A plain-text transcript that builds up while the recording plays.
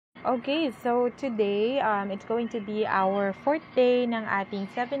Okay, so today, it's going to be our fourth day ng ating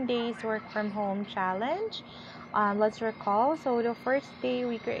 7 days work from home challenge. Let's recall. So the first day,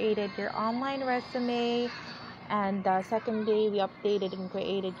 we created your online resume. And the second day, we updated and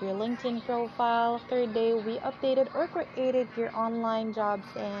created your LinkedIn profile. Third day, we updated or created your online jobs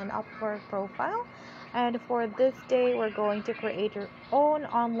and Upwork profile. And for this day, we're going to create your own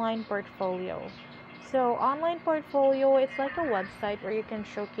online portfolio. So, online portfolio, it's like a website where you can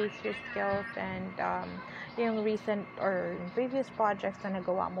showcase your skills and yung recent or previous projects na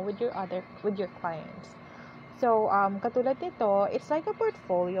nagawa mo with your clients. So, katulad nito, it's like a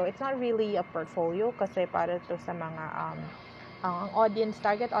portfolio. It's not really a portfolio kasi para to sa mga ang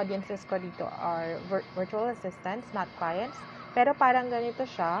target audiences ko dito are virtual assistants, not clients. Pero parang ganito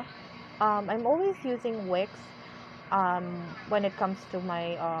siya. I'm always using Wix when it comes to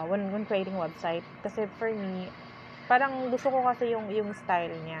my when creating website kasi for me parang gusto ko kasi yung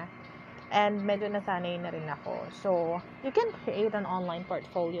style niya. And medyo nasanay na rin ako. So, you can create an online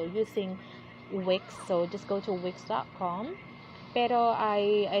portfolio using Wix. So, just go to wix.com. Pero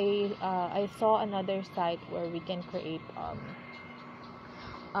I saw another site where we can create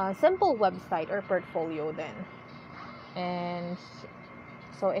a simple website or portfolio then. And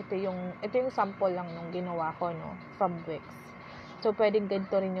so ito yung sample lang nung ginawa ko no from Wix. So pwedeng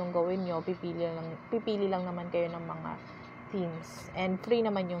ganito rin yung gawin nyo, pipili lang naman kayo ng mga themes and free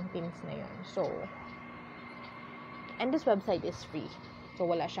naman yung themes na yun. So and this website is free. So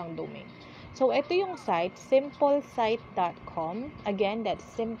wala siyang domain. So ito yung site, simplesite.com. Again, that's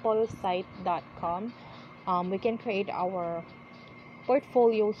simplesite.com. We can create our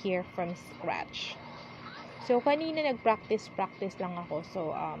portfolio here from scratch. So kanina nagpractice lang ako.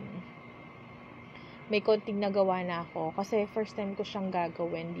 So may konting nagawa na ako kasi first time ko siyang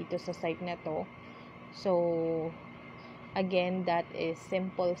gagawin dito sa site na to. So again, that is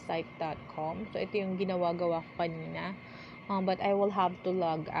simplesite.com. So ito yung ginawa-gawa ko kanina. But I will have to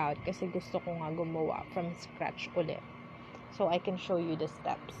log out kasi gusto ko nga gumawa from scratch ulit. So I can show you the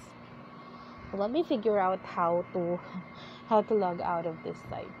steps. So let me figure out how to log out of this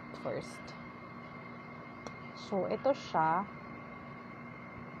site first. So ito siya.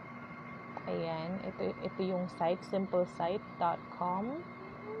 Ayan, ito yung site, simplesite.com.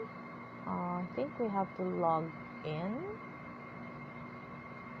 I think we have to log in.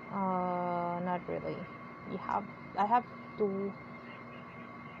 Not really. I have to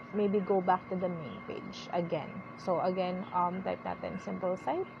maybe go back to the main page again. So again, type natin simple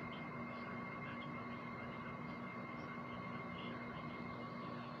site.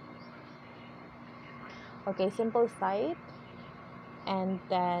 Okay, simple site. And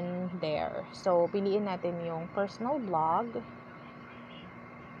then there. So piliin natin yung personal blog.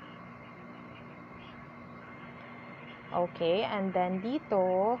 Okay, and then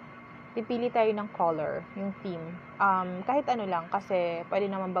dito pipili tayo ng color, yung theme. Kahit ano lang, kasi pwede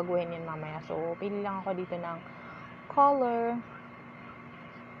naman baguhin yan mamaya. So, pili lang ako dito ng color.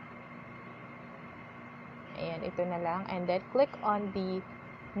 Ayan, ito na lang. And then, click on the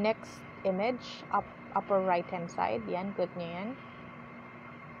next image, upper right-hand side. Yan, click nyo yan.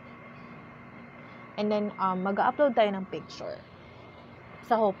 And then, mag-upload tayo ng picture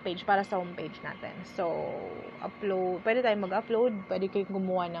sa homepage, para sa homepage natin. So, pwede tayong mag-upload, pwede kayong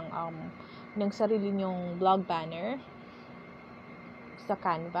gumawa ng sarili nyong blog banner sa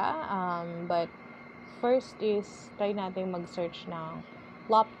Canva. But, first is, try natin mag-search ng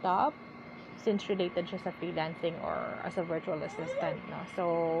laptop, since related siya sa freelancing or as a virtual assistant, no? So,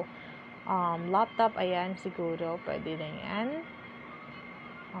 laptop, ayan, siguro, pwede na yan.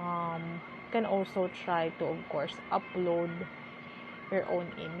 Can also try to, of course, upload your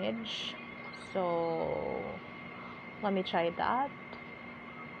own image. So, let me try that.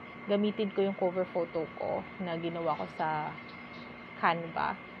 Gamitin ko yung cover photo ko na ginawa ko sa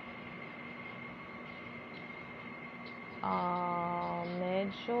Canva.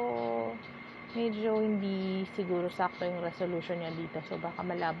 Medyo hindi siguro sakto yung resolution niya dito. So, baka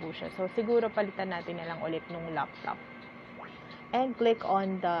malabo siya. So, siguro palitan natin na lang ulit nung laptop. And click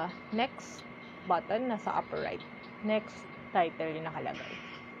on the next button nasa upper right. Next title yung nakalagay.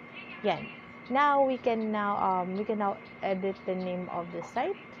 Yan. Now, we can now edit the name of the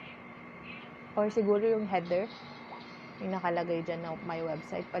site. Or siguro yung header. Yung nakalagay dyan na my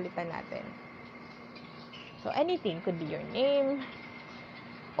website. Palitan natin. So, anything. Could be your name.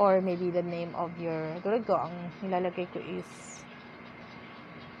 Or maybe the name of your, tulad ko, ang nilalagay ko is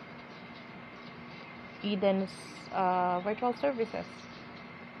Eden's Virtual Services.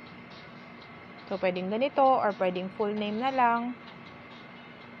 So, pwedeng ganito or pwedeng full name na lang.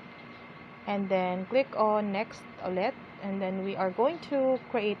 And then, click on next ulit. And then we are going to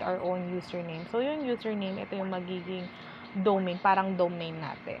create our own username. So yung username, ito yung magiging domain, parang domain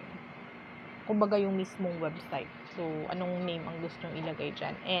natin. Kumbaga yung mismong website. So, anong name ang gusto nyo ilagay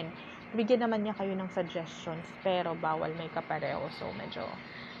dyan. And, bigyan naman niya kayo ng suggestions, pero bawal may kapareho. So,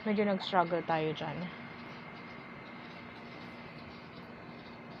 medyo nag-struggle tayo dyan.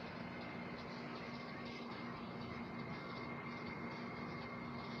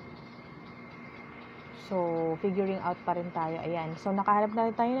 So, figuring out pa rin tayo. Ayan. So, nakahanap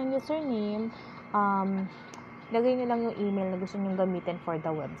na rin tayo ng username. Lagay nyo lang yung email na gusto nyo gamitin for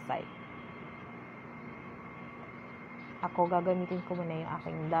the website. Ako, gagamitin ko muna yung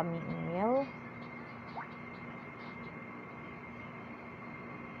aking dummy email.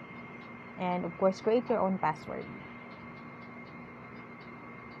 And, of course, create your own password.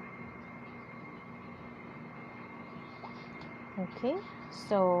 Okay.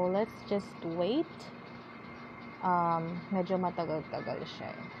 So, let's just wait. Medyo matagal-tagal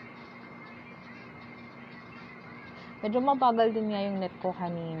siya. Medyo mabagal din nga yung net ko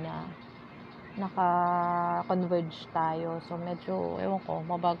kanina. Naka-converge tayo. So, medyo, ewan ko,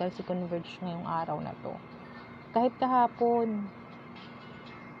 mabagal si converge ngayong araw na to. Kahit kahapon.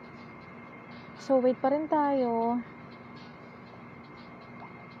 So, wait pa rin tayo.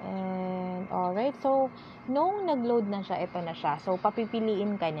 And, alright. So, nung nag-load na siya, ito na siya. So,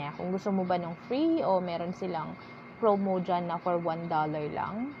 papipiliin ka niya kung gusto mo ba ng free o meron silang promo dyan na for $1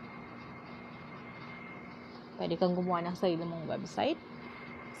 lang. Pwede kang gumawa ng sarili mong website.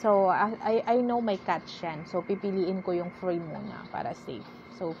 So, I know may catch yan. So, pipiliin ko yung free muna para safe.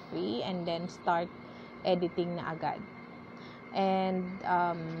 So, free and then start editing na agad. And,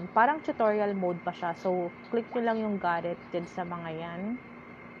 parang tutorial mode pa siya. So, click nyo lang yung got it dyan sa mga yan.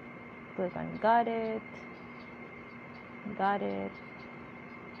 Click on got it. Got it.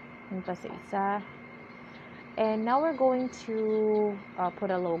 Yun pa sa isa. And now we're going to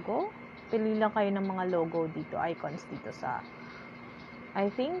put a logo. Pili lang kayo ng mga logo dito, icons dito sa, I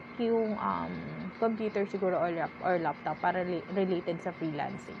think yung computer siguro or laptop para related sa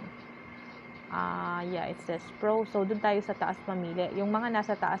freelancing. Yeah, it says pro. So, dun tayo sa taas mamili. Yung mga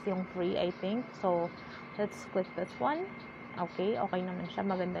nasa taas yung free, I think. So, let's click this one. Okay, okay naman siya.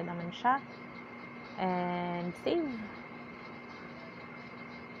 Maganda naman siya. And save.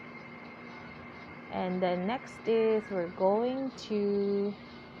 And then next is we're going to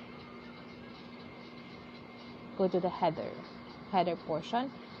go to the header portion.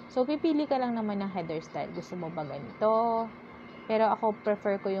 So, pipili ka lang naman ng header style. Gusto mo ba ganito? Pero ako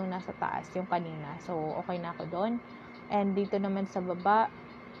prefer ko yung nasa taas, yung kanina. So, okay na ako doon. And dito naman sa baba,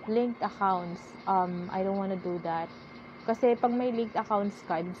 linked accounts. I don't wanna do that. Kasi pag may linked accounts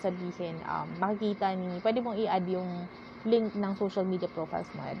ka, ibig sabihin, makikita pwede mong i-add yung link ng social media profiles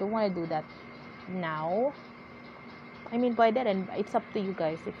mo. I don't wanna do that now. I mean, pwede rin. It's up to you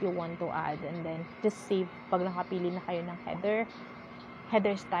guys if you want to add. And then, just save pag nakapili na kayo ng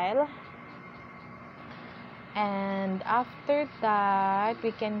header style. And after that,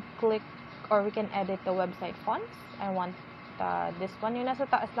 we can click or we can edit the website fonts. I want this one. Yung nasa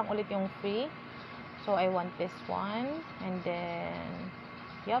taas lang ulit yung free. So, I want this one. And then,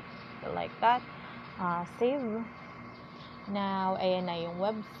 yep, like that. Save. Now, ayan na yung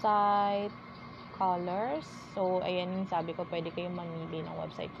website colors. So, ayan yung sabi ko, pwede kayong mamili ng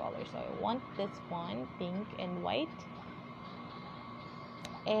website colors. So, I want this one, pink and white.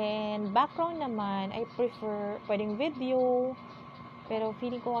 And background naman, I prefer, pwedeng video, pero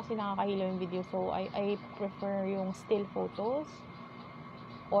feeling ko kasi nakakahilo yung video. So, I prefer yung still photos.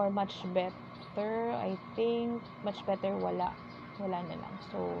 Or much better, I think, much better wala na lang.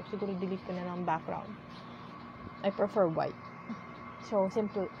 So, siguro delete ko na ng background. I prefer white. So,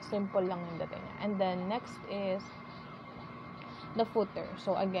 simple lang yung dati niya. And then, next is the footer.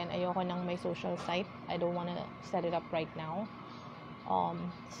 So, again, ayoko nang may social site. I don't wanna set it up right now.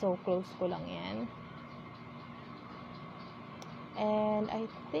 So, close ko lang yan. And I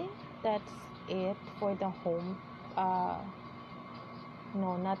think that's it for the home.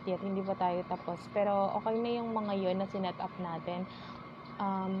 No, not yet. Hindi pa tayo tapos. Pero, okay na yung mga yun na sinet up natin.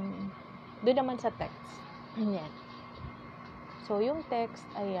 Doon naman sa text. Yan. So, yung text,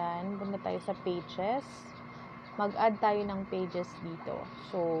 ayan, punta tayo sa pages. Mag-add tayo ng pages dito.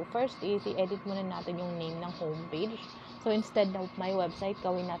 So, first is, i-edit muna natin yung name ng homepage. So, instead of my website,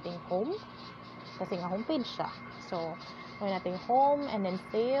 gawin natin home. Kasi nga homepage siya. So, gawin natin home, and then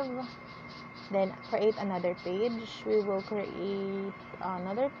save. Then, create another page. We will create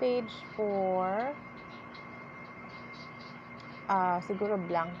another page for siguro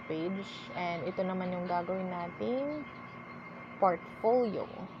blank page. And ito naman yung gagawin nating portfolio.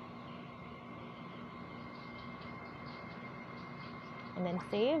 and then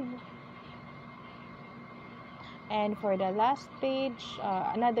save. And for the last page,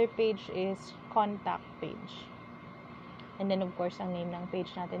 another page is contact page. And then of course, ang name ng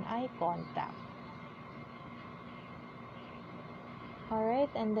page natin ay contact.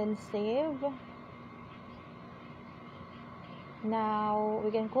 Alright, and then save. Now, we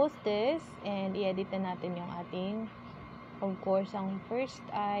can close this and i-edit na natin yung ating, of course, ang first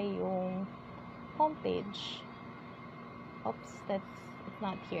ay yung homepage. Oops, it's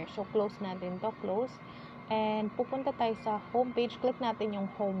not here. So, close natin to, close. And pupunta tayo sa homepage. Click natin yung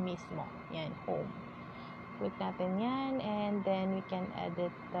home mismo. Yan, home. Click natin yan, and then we can edit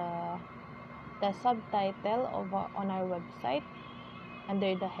the subtitle on our website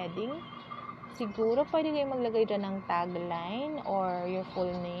under the heading. Siguro pwede kayo maglagay dyan ng tagline or your full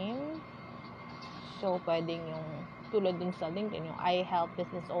name. So pwedeng yung tulad dun sa LinkedIn, yung I help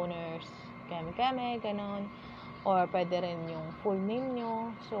business owners keme ganon, or pwede rin yung full name nyo.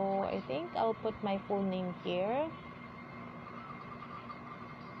 So I think I'll put my full name here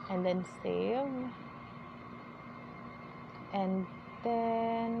and then save. And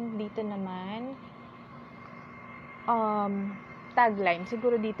then, dito naman, tagline.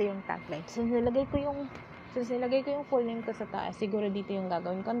 Siguro dito yung tagline. Since nilagay ko yung full name ko sa taas, siguro dito yung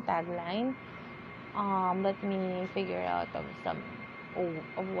gagawin kong tagline. Let me figure out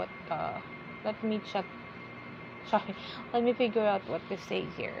let me check. Sorry. Let me figure out what to say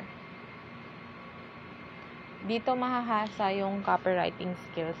here. Dito mahahasa yung copywriting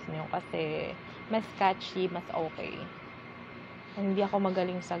skills nyo kasi mas catchy, mas okay. Hindi ako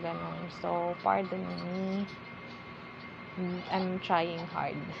magaling sa ganun. So, pardon me. I'm trying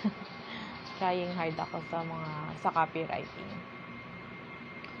hard. Trying hard ako sa copywriting.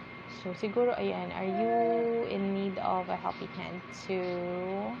 So, siguro, ayan, are you in need of a helping hand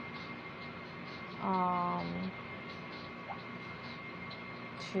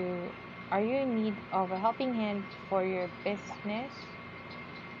are you in need of a helping hand for your business?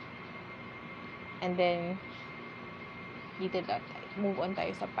 And then, dito move on tayo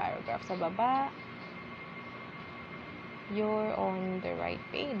sa paragraph sa baba. You're on the right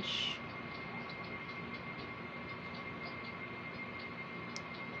page.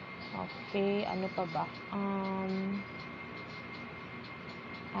 Okay, ano pa ba?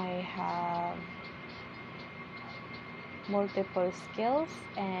 I have multiple skills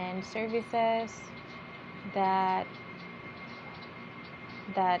and services that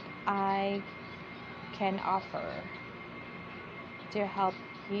I can offer to help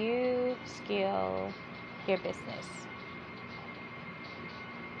you scale your business.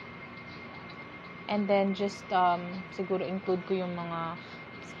 And then just siguro include ko yung mga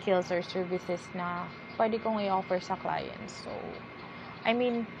skills or services na pwede kong i-offer sa clients. So, I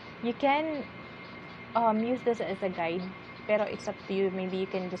mean, you can use this as a guide, pero it's up to you. Maybe you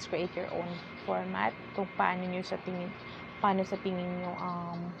can just create your own format kung paano sa tingin nyo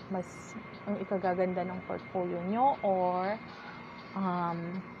mas ang ikagaganda ng portfolio nyo, or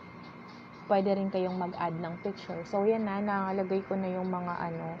pwede rin kayong mag-add ng picture. So, yan nakalagay ko na yung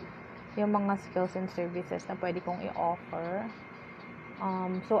mga skills and services na pwede kong i-offer.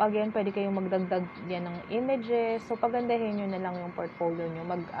 So, again, pwede kayong magdagdag yan ng images. So, pagandahin nyo na lang yung portfolio nyo.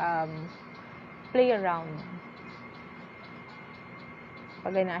 Play around.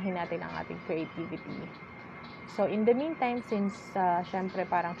 Paganahin natin ang ating creativity. So, in the meantime, since, syempre,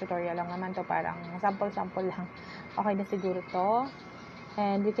 parang tutorial lang naman to, parang sample-sample lang, okay na siguro to.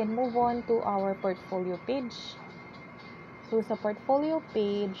 And we can move on to our portfolio page. So, sa portfolio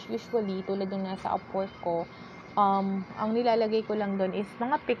page, usually, tulad ng nasa Upwork ko, ang nilalagay ko lang doon is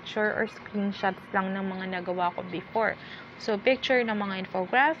mga picture or screenshots lang ng mga nagawa ko before. So, picture ng mga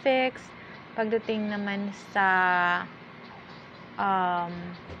infographics. Pagdating naman sa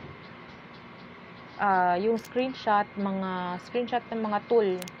yung screenshot ng mga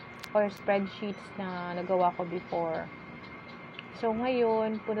tool or spreadsheets na nagawa ko before. So,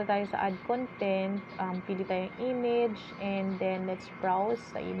 ngayon, punta tayo sa add content, pili tayong image, and then let's browse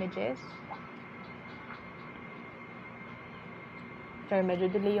sa images. Sorry, medyo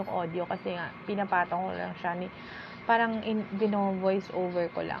delay yung audio kasi nga, pinapatong ko lang siya. Parang voice over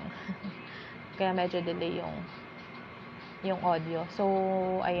ko lang. Kaya medyo delay yung audio. So,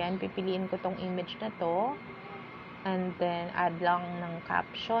 ayan, pipiliin ko tong image na to. And then, add lang ng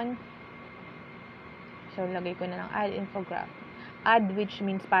caption. So, lagay ko na ng add infographic. Add, which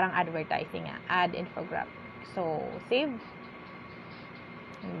means parang advertising nga. Add infographic. So, save.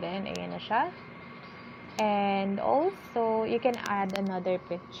 And then, ayan na siya. And also, you can add another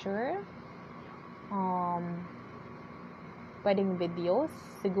picture. Pwedeng videos.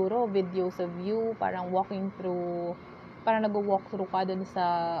 Siguro, videos of you, parang walking through parang nag-walkthrough ka dun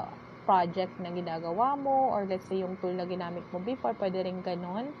sa project na ginagawa mo, or let's say yung tool na ginamit mo before, pwede rin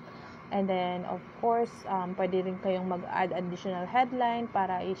ganun. And then, of course, pwede rin kayong mag-add additional headline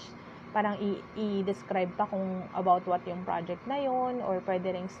para parang i-describe pa kung about what yung project na yon, or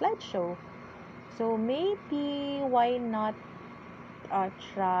pwede rin slideshow. So, maybe, why not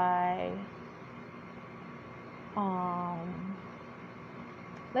try,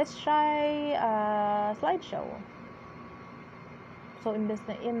 let's try slideshow. So, imbes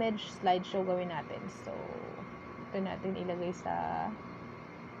na image, slideshow gawin natin. So, ito natin ilagay sa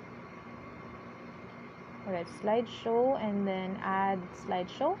slideshow, and then add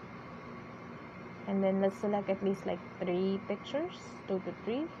slideshow. And then, let's select at least like 3 pictures, 2 to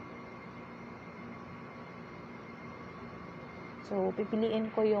 3. So, pipiliin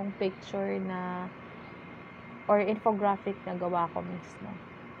ko yung picture na, or infographic na gawa ko mismo.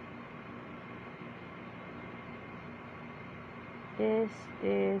 This,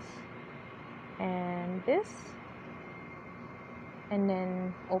 and this. And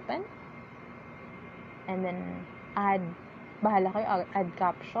then, open. And then, add, bahala kayo, add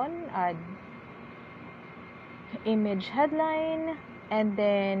caption, add image headline, and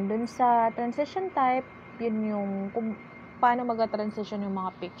then, dun sa transition type, yun yung, kung paano mag-transition yung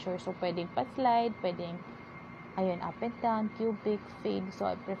mga picture. So, pwedeng pa-slide, pwedeng, ayun, up and down, cubic, fade. So,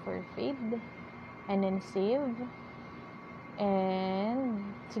 I prefer fade. And then, save. And,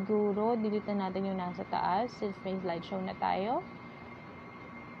 siguro, delete na natin yung nasa taas since may slideshow na tayo.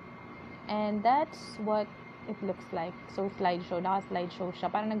 And that's what it looks like. So, slideshow. Naka-slideshow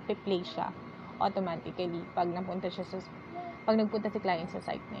siya. Parang nagpe-play siya automatically pag nagpunta si client sa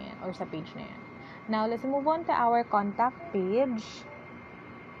site na yan or sa page na yan. Now, let's move on to our contact page.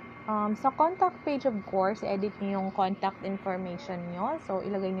 Sa contact page, of course, edit niyo yung contact information nyo. So,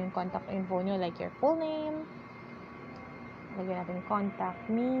 ilagay niyo yung contact info nyo like your full name. Lagay natin contact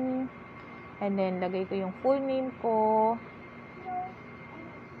me. And then, lagay ko yung full name ko.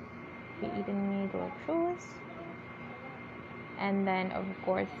 Eden me to choose. And then, of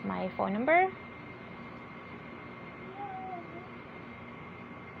course, my phone number.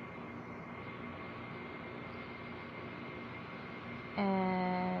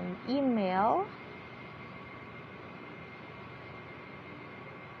 And email.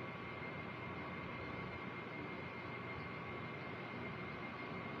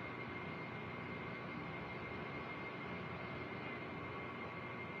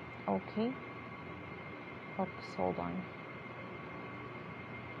 Okay. Oops, hold on.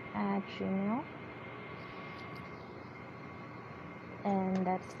 Add Gmail. And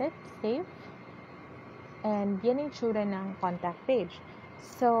that's it. Save. And yan yung tsura ng contact page.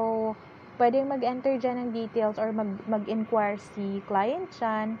 So, pwedeng mag-enter dyan ng details or mag-inquire si client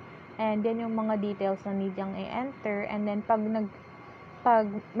dyan. And yan yung mga details na need niyang i-enter. And then, pag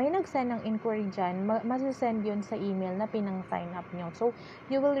may nag-send ng inquiry dyan, masasend yun sa email na pinang-sign up nyo. So,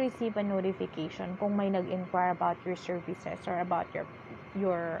 you will receive a notification kung may nag-inquire about your services or about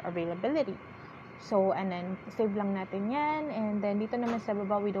your availability. So, and then, save lang natin yan. And then, dito naman sa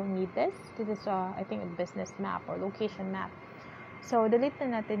baba, we don't need this. This is, I think, a business map or location map. So, delete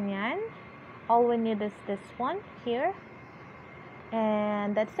na natin yan. All we need is this one here.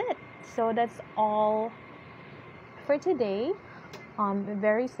 And that's it. So, that's all for today.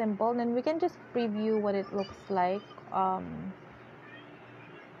 Very simple. Then we can just preview what it looks like.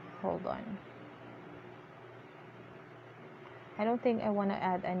 Hold on. I don't think I want to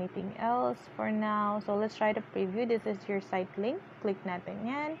add anything else for now. So let's try to preview. This is your site link. Click natin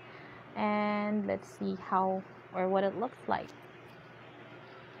yan. And let's see how or what it looks like.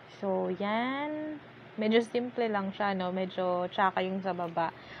 So yan. Medyo simple lang siya, no? Medyo tsaka yung sa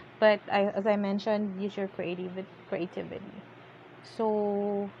baba. But as I mentioned, use your creativity.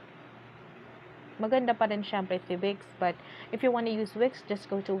 So, maganda pa rin syempre si Wix. But if you want to use Wix, just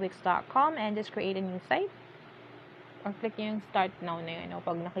go to wix.com and just create a new site. Or click nyo yung start now na yun.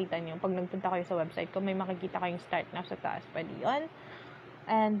 Pag nakita nyo, pag nagpunta kayo sa website ko, may makikita kayong start now sa taas. Pwede yun.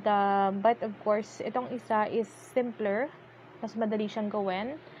 And, but of course, itong isa is simpler. Mas madali siyang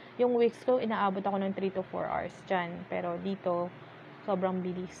gawin. Yung Wix ko, inaabot ako ng 3 to 4 hours dyan. Pero dito, sobrang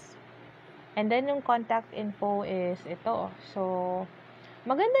bilis. And then, yung contact info is ito. So,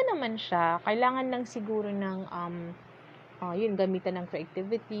 maganda naman siya. Kailangan lang siguro ng, yun, gamitan ng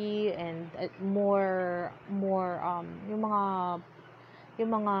creativity and more, yung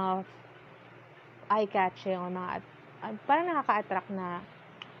mga eye-catching, yung mga, parang nakaka-attract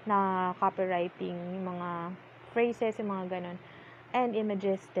na copywriting, yung mga phrases, yung mga ganun. And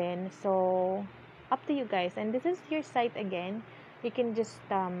images din. So, up to you guys. And this is your site again. You can just,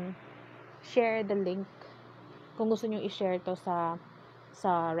 share the link kung gusto nyo i-share to sa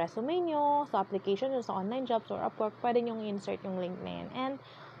resume nyo, sa application nyo, sa online jobs or Upwork, pwede nyo insert yung link na yan. And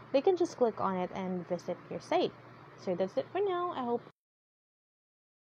they can just click on it and visit your site. So that's it for now. I hope